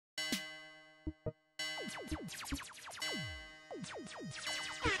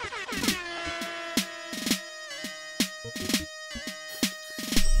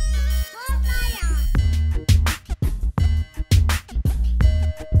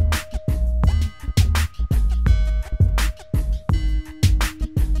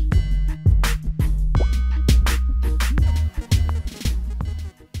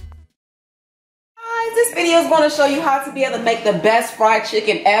This video is going to show you how to be able to make the best fried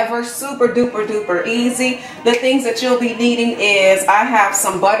chicken ever. Super duper duper easy. The things that you'll be needing is I have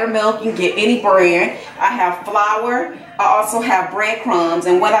some buttermilk. You can get any brand. I have flour. I also have breadcrumbs,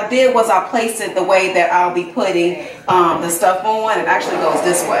 and what I did was I placed it the way that I'll be putting the stuff on. It actually goes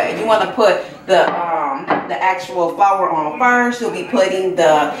this way. You want to put the actual flour on first. You'll be putting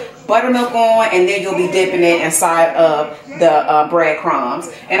the buttermilk on, and then you'll be dipping it inside of the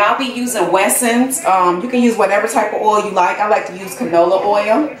breadcrumbs. And I'll be using Wesson's. You can use whatever type of oil you like. I like to use canola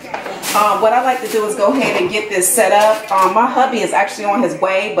oil. What I like to do is go ahead and get this set up. My hubby is actually on his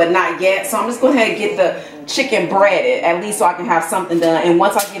way, but not yet. So I'm just going to go ahead and get the chicken breaded, at least so I can have something done. And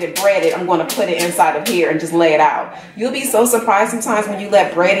once I get it breaded, I'm going to put it inside of here and just lay it out. You'll be so surprised sometimes when you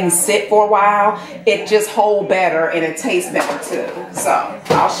let breading sit for a while, it just holds better and it tastes better too. So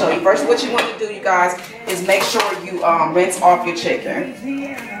I'll show you. First, what you want to do, you guys, is make sure you rinse off your chicken.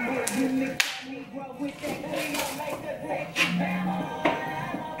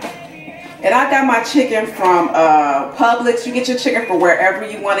 And I got my chicken from Publix. You get your chicken from wherever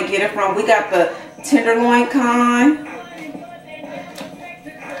you want to get it from. We got the tenderloin kind.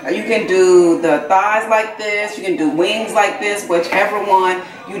 You can do the thighs like this. You can do wings like this. Whichever one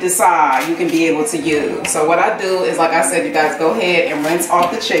you decide, you can be able to use. So what I do is, like I said, you guys go ahead and rinse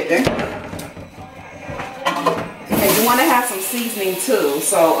off the chicken. And you want to have some seasoning too.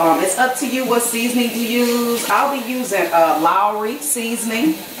 So it's up to you what seasoning you use. I'll be using Lowry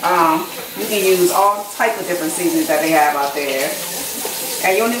seasoning. You can use all types of different seasonings that they have out there.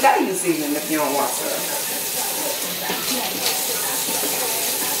 And you don't even got to use seasoning if you don't want to.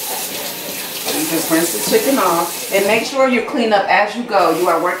 You just rinse the chicken off. And make sure you clean up as you go. You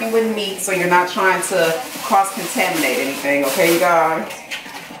are working with meat, so you're not trying to cross-contaminate anything. Okay, you guys?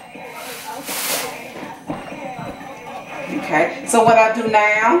 Okay, so what I do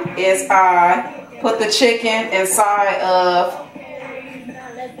now is I put the chicken inside of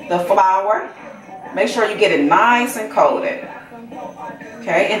the flour. Make sure you get it nice and coated.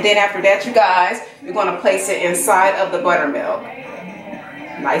 Okay, and then after that, you guys, you're going to place it inside of the buttermilk.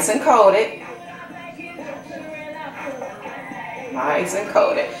 Nice and coated. Nice and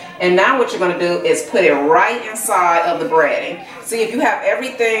coated. And now what you're going to do is put it right inside of the breading. See, if you have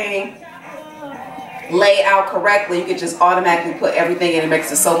everything laid out correctly, you can just automatically put everything in. It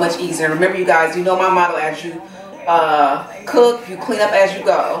makes it so much easier. Remember, you guys, you know my motto: as you cook, you clean up as you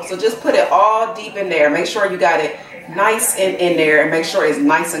go. So just put it all deep in there. Make sure you got it nice and in there, and make sure it's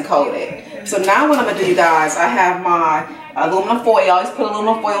nice and coated. So now what I'm going to do, you guys, I have my aluminum foil. I always put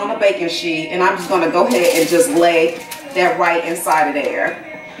aluminum foil on the baking sheet, and I'm just going to go ahead and just lay that right inside of there.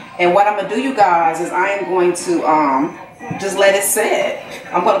 And what I'm going to do, you guys, is I am going to just let it sit.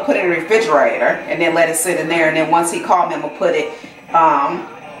 I'm going to put it in the refrigerator and then let it sit in there. And then once he called me, I'm going to put it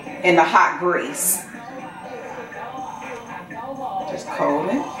in the hot grease. Just coat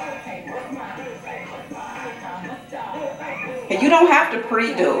it. And you don't have to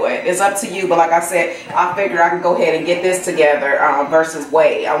pre-do it. It's up to you. But like I said, I figured I can go ahead and get this together versus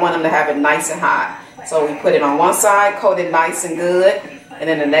wait. I want them to have it nice and hot. So we put it on one side, coat it nice and good. And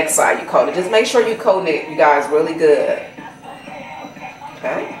then the next side you coat it. Just make sure you coat it, you guys, really good.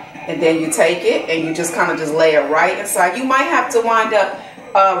 Okay. And then you take it and you just kind of just lay it right inside. You might have to wind up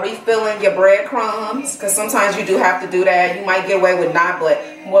refilling your breadcrumbs, because sometimes you do have to do that. You might get away with not, but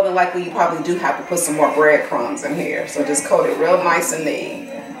more than likely you probably do have to put some more breadcrumbs in here. So just coat it real nice and neat.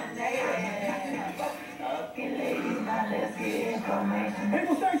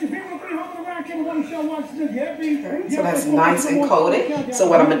 Okay, so that's nice and coated. So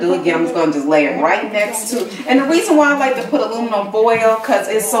what I'm going to do again, I'm just going to just lay it right next to. And the reason why I like to put aluminum foil, because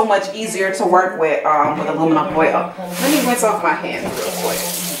it's so much easier to work with aluminum foil. Let me rinse off my hands real quick.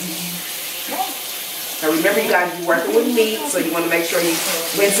 Now remember, you guys, you're working with meat, so you want to make sure you're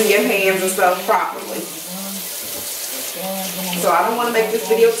rinsing your hands and stuff properly. So I don't want to make this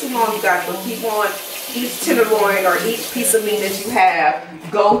video too long, you guys, but keep on. Each tenderloin or each piece of meat that you have,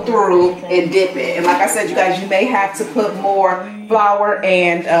 go through and dip it. And like I said, you guys, you may have to put more flour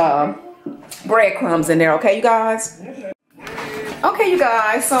and breadcrumbs in there. Okay, you guys? Okay, you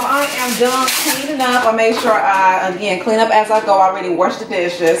guys, so I am done cleaning up. I made sure I, again, clean up as I go. I already washed the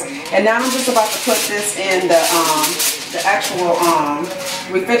dishes. And now I'm just about to put this in the actual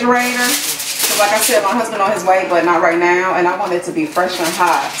refrigerator. So like I said, my husband on his way, but not right now, and I want it to be fresh and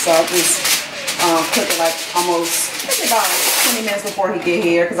hot. So I'll just cook it like almost maybe about 20 minutes before he get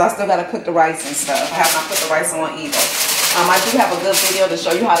here, because I still got to cook the rice and stuff. I have not put the rice on either. I do have a good video to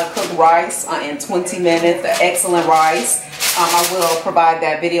show you how to cook rice in 20 minutes, the excellent rice. I will provide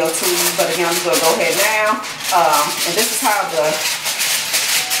that video to you, but again, I'm just going to go ahead now. And this is how the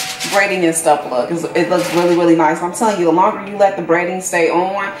braiding and stuff looks. It looks really, really nice. I'm telling you, the longer you let the braiding stay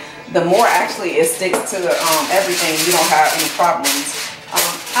on, the more actually it sticks to everything. You don't have any problems.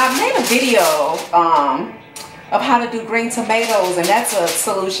 I made a video of how to do green tomatoes, and that's a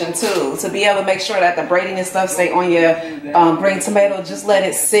solution too, to be able to make sure that the braiding and stuff stay on your green tomato. Just let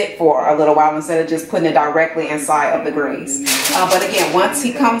it sit for a little while instead of just putting it directly inside of the grease. But again, once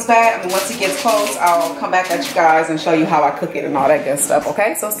he comes back, once he gets close, I'll come back at you guys and show you how I cook it and all that good stuff.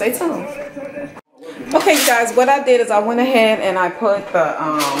 Okay, so stay tuned. Okay, you guys, what I did is I went ahead and I put the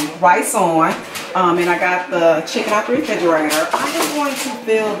rice on, and I got the chicken out the refrigerator. I'm just going to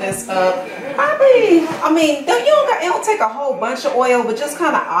fill this up. Probably, I mean, it don't take a whole bunch of oil, but just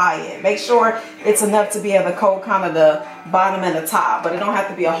kind of eye it. Make sure it's enough to be able to coat kind of the bottom and the top, but it don't have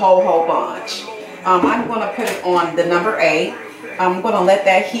to be a whole bunch. I'm going to put it on the number 8. I'm going to let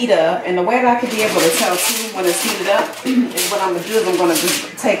that heat up, and the way that I can be able to tell too when it's heated up is what I'm going to do is I'm going to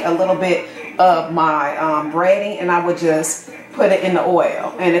just take a little bit of my breading, and I would just put it in the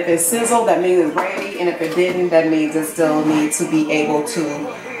oil. And if it sizzled, that means it's ready, and if it didn't, that means it still needs to be able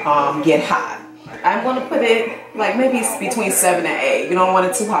to get hot. I'm going to put it like maybe between 7 and 8. You don't want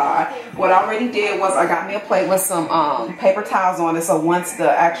it too hot. What I already did was I got me a plate with some paper towels on it, so once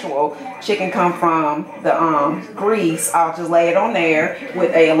the actual chicken come from the grease, I'll just lay it on there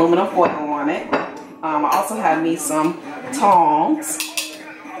with a aluminum foil on it. I also have me some tongs,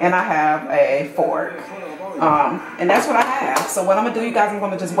 and I have a fork. And that's what I have. So what I'm going to do, you guys, I'm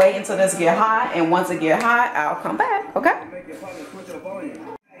going to just wait until this get hot, and once it get hot, I'll come back, okay?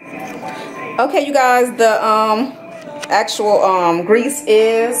 Okay, you guys, the actual grease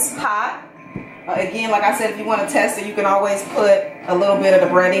is hot. Again, like I said, if you want to test it, you can always put a little bit of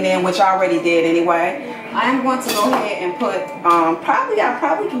the breading in, which I already did anyway. I'm going to go ahead and put, I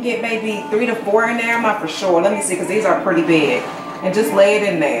probably can get maybe 3 to 4 in there. I'm not for sure. Let me see, because these are pretty big. And just lay it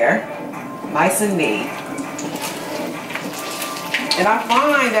in there, nice and neat. And I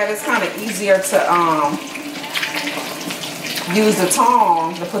find that it's kind of easier to use the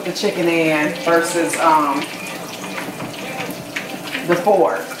tongs to put the chicken in versus the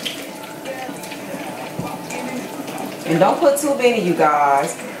fork. And don't put too many, you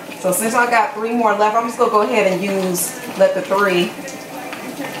guys. So since I got 3 more left, I'm just gonna go ahead and let the 3.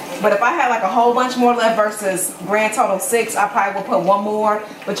 But if I had like a whole bunch more left versus grand total 6, I probably will put 1 more.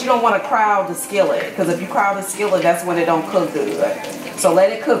 But you don't want to crowd the skillet, because if you crowd the skillet, that's when it don't cook good. So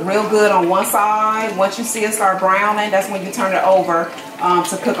let it cook real good on one side. Once you see it start browning, that's when you turn it over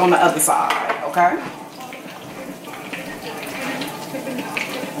to cook on the other side, okay?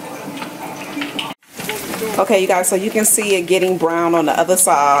 Okay, you guys, so you can see it getting brown on the other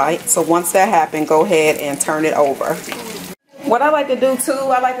side. So once that happens, go ahead and turn it over. What I like to do too,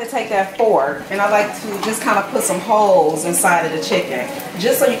 I like to take that fork and I like to just kind of put some holes inside of the chicken,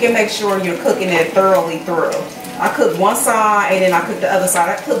 just so you can make sure you're cooking it thoroughly through. I cook one side and then I cook the other side.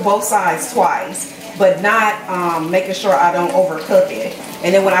 I cook both sides twice, but not making sure I don't overcook it.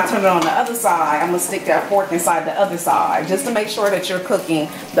 And then when I turn it on the other side, I'm going to stick that fork inside the other side, just to make sure that you're cooking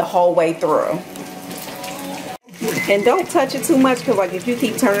the whole way through. And don't touch it too much, because like if you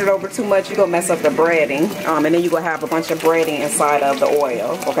keep turning it over too much, you're going to mess up the breading. And then you're going to have a bunch of breading inside of the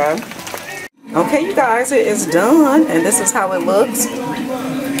oil, okay? Okay, you guys, it is done. And this is how it looks.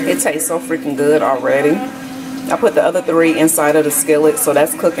 It tastes so freaking good already. I put the other 3 inside of the skillet, so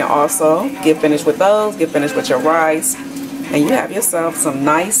that's cooking also. Get finished with those. Get finished with your rice. And you have yourself some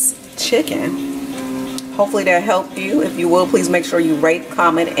nice chicken. Hopefully that helped you. If you will, please make sure you rate,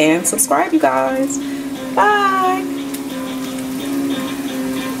 comment, and subscribe, you guys. Bye.